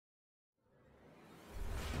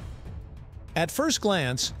At first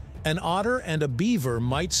glance, an otter and a beaver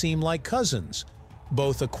might seem like cousins,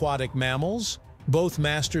 both aquatic mammals, both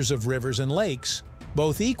masters of rivers and lakes,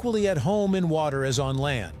 both equally at home in water as on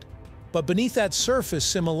land. But beneath that surface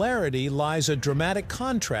similarity lies a dramatic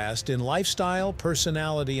contrast in lifestyle,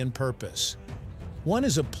 personality, and purpose. One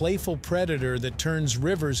is a playful predator that turns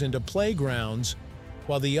rivers into playgrounds,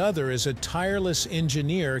 while the other is a tireless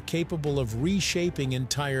engineer capable of reshaping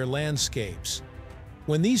entire landscapes.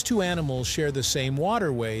 When these two animals share the same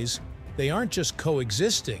waterways, they aren't just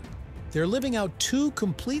coexisting, they're living out two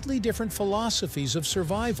completely different philosophies of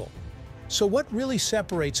survival. So what really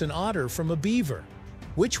separates an otter from a beaver?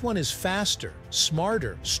 Which one is faster,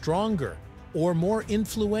 smarter, stronger, or more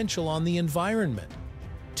influential on the environment?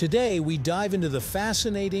 Today, we dive into the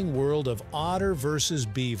fascinating world of otter versus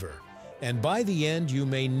beaver, and by the end, you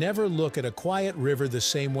may never look at a quiet river the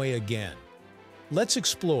same way again. Let's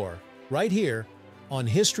explore, right here, on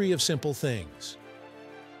History of Simple Things.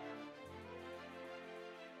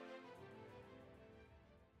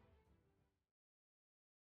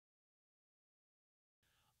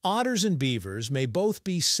 Otters and beavers may both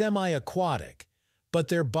be semi-aquatic, but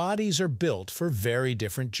their bodies are built for very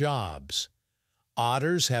different jobs.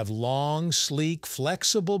 Otters have long, sleek,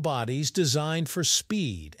 flexible bodies designed for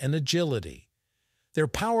speed and agility. Their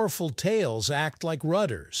powerful tails act like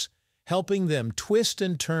rudders, helping them twist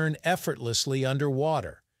and turn effortlessly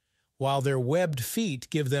underwater, while their webbed feet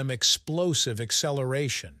give them explosive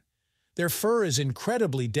acceleration. Their fur is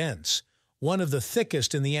incredibly dense, one of the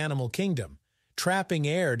thickest in the animal kingdom, trapping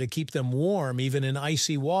air to keep them warm even in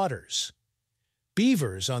icy waters.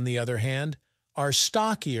 Beavers, on the other hand, are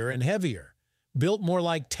stockier and heavier, built more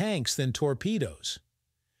like tanks than torpedoes.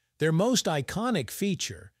 Their most iconic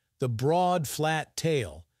feature, the broad, flat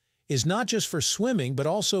tail, is not just for swimming but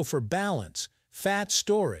also for balance, fat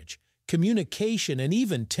storage, communication, and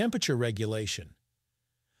even temperature regulation.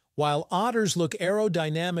 While otters look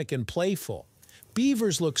aerodynamic and playful,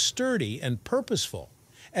 beavers look sturdy and purposeful,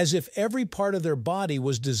 as if every part of their body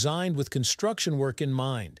was designed with construction work in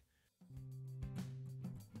mind.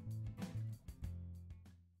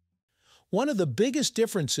 One of the biggest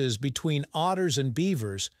differences between otters and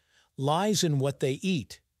beavers lies in what they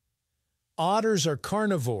eat. Otters are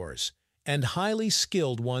carnivores, and highly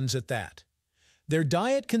skilled ones at that. Their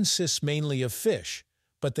diet consists mainly of fish,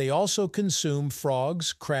 but they also consume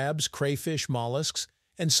frogs, crabs, crayfish, mollusks,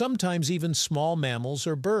 and sometimes even small mammals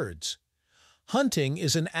or birds. Hunting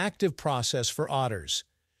is an active process for otters.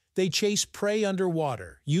 They chase prey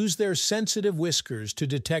underwater, use their sensitive whiskers to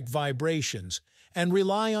detect vibrations, and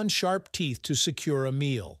rely on sharp teeth to secure a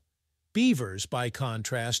meal. Beavers, by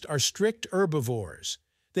contrast, are strict herbivores.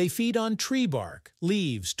 They feed on tree bark,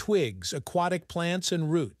 leaves, twigs, aquatic plants,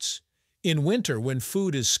 and roots. In winter, when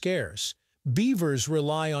food is scarce, beavers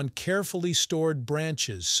rely on carefully stored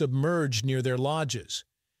branches submerged near their lodges.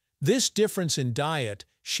 This difference in diet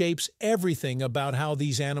shapes everything about how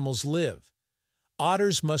these animals live.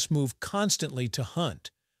 Otters must move constantly to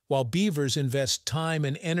hunt, while beavers invest time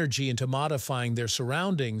and energy into modifying their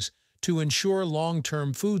surroundings to ensure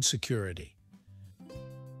long-term food security.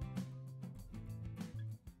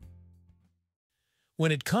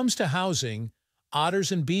 When it comes to housing,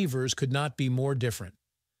 otters and beavers could not be more different.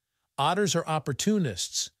 Otters are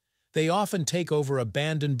opportunists. They often take over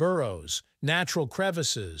abandoned burrows, natural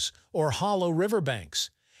crevices, or hollow riverbanks,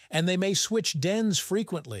 and they may switch dens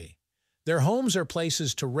frequently. Their homes are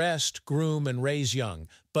places to rest, groom, and raise young,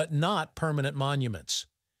 but not permanent monuments.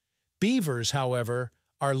 Beavers, however,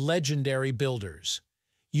 are legendary builders.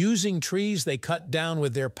 Using trees they cut down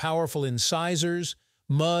with their powerful incisors,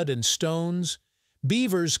 mud, and stones,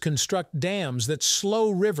 beavers construct dams that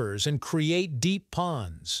slow rivers and create deep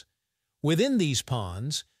ponds. Within these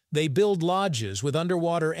ponds, they build lodges with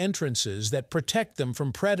underwater entrances that protect them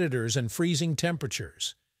from predators and freezing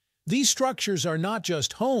temperatures. These structures are not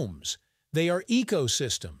just homes, they are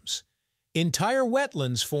ecosystems. Entire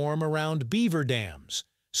wetlands form around beaver dams,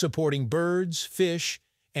 supporting birds, fish,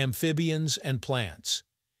 amphibians, and plants.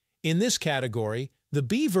 In this category, the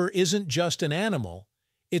beaver isn't just an animal,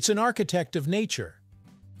 it's an architect of nature.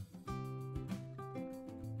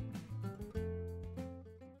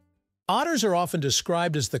 Otters are often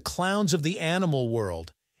described as the clowns of the animal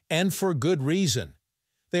world, and for good reason.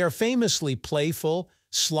 They are famously playful,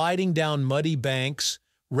 sliding down muddy banks,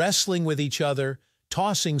 wrestling with each other,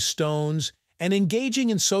 tossing stones, and engaging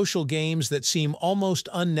in social games that seem almost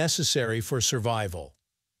unnecessary for survival.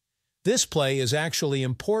 This play is actually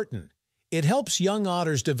important. It helps young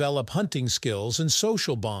otters develop hunting skills and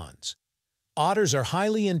social bonds. Otters are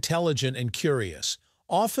highly intelligent and curious,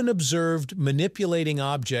 often observed manipulating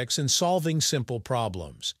objects and solving simple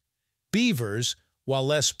problems. Beavers, while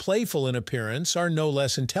less playful in appearance, are no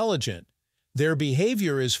less intelligent. Their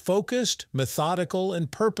behavior is focused, methodical,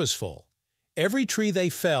 and purposeful. Every tree they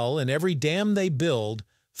fell and every dam they build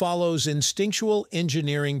follows instinctual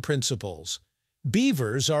engineering principles.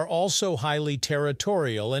 Beavers are also highly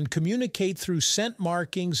territorial and communicate through scent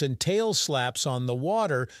markings and tail slaps on the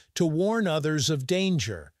water to warn others of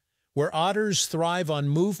danger. Where otters thrive on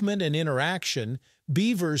movement and interaction,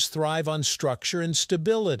 beavers thrive on structure and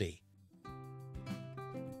stability.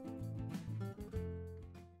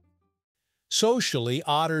 Socially,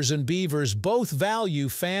 otters and beavers both value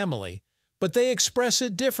family, but they express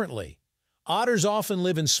it differently. Otters often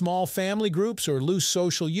live in small family groups or loose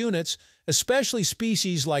social units, especially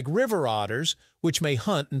species like river otters, which may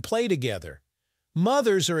hunt and play together.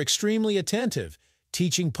 Mothers are extremely attentive,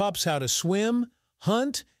 teaching pups how to swim,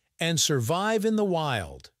 hunt, and survive in the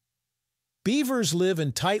wild. Beavers live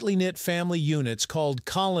in tightly knit family units called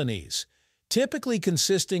colonies, typically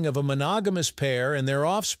consisting of a monogamous pair and their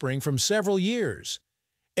offspring from several years.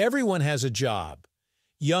 Everyone has a job.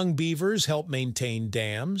 Young beavers help maintain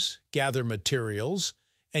dams, gather materials,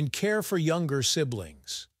 and care for younger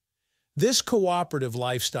siblings. This cooperative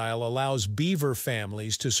lifestyle allows beaver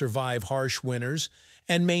families to survive harsh winters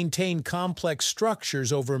and maintain complex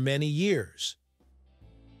structures over many years.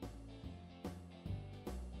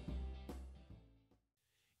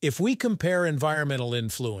 If we compare environmental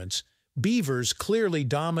influence, beavers clearly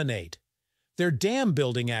dominate. Their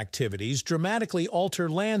dam-building activities dramatically alter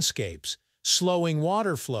landscapes, slowing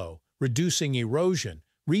water flow, reducing erosion,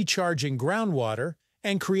 recharging groundwater,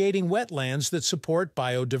 and creating wetlands that support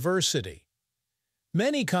biodiversity.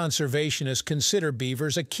 Many conservationists consider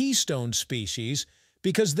beavers a keystone species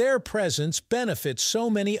because their presence benefits so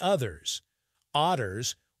many others.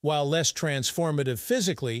 Otters, while less transformative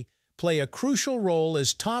physically, play a crucial role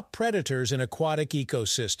as top predators in aquatic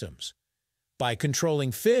ecosystems. By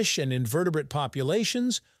controlling fish and invertebrate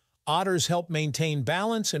populations, otters help maintain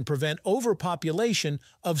balance and prevent overpopulation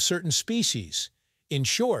of certain species. In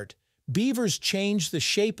short, beavers change the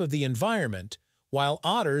shape of the environment, while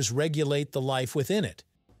otters regulate the life within it.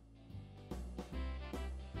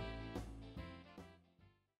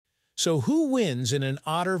 So who wins in an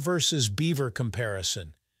otter versus beaver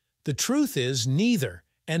comparison? The truth is neither,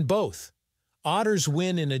 and both. Otters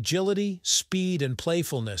win in agility, speed, and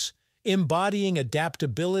playfulness, embodying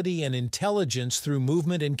adaptability and intelligence through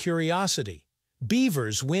movement and curiosity.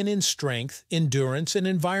 Beavers win in strength, endurance, and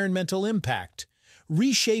environmental impact,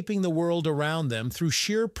 reshaping the world around them through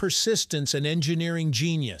sheer persistence and engineering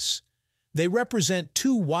genius. They represent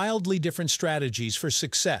two wildly different strategies for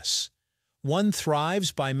success. One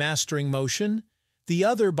thrives by mastering motion, the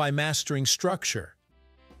other by mastering structure.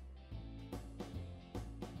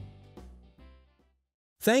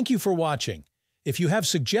 Thank you for watching. If you have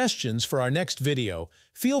suggestions for our next video,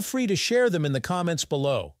 feel free to share them in the comments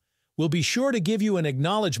below. We'll be sure to give you an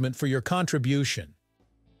acknowledgement for your contribution.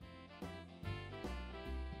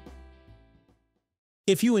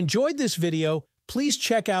 If you enjoyed this video, please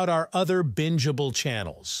check out our other bingeable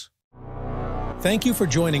channels. Thank you for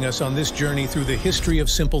joining us on this journey through the history of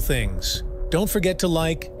simple things. Don't forget to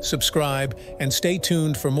like, subscribe, and stay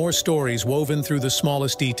tuned for more stories woven through the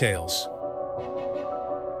smallest details.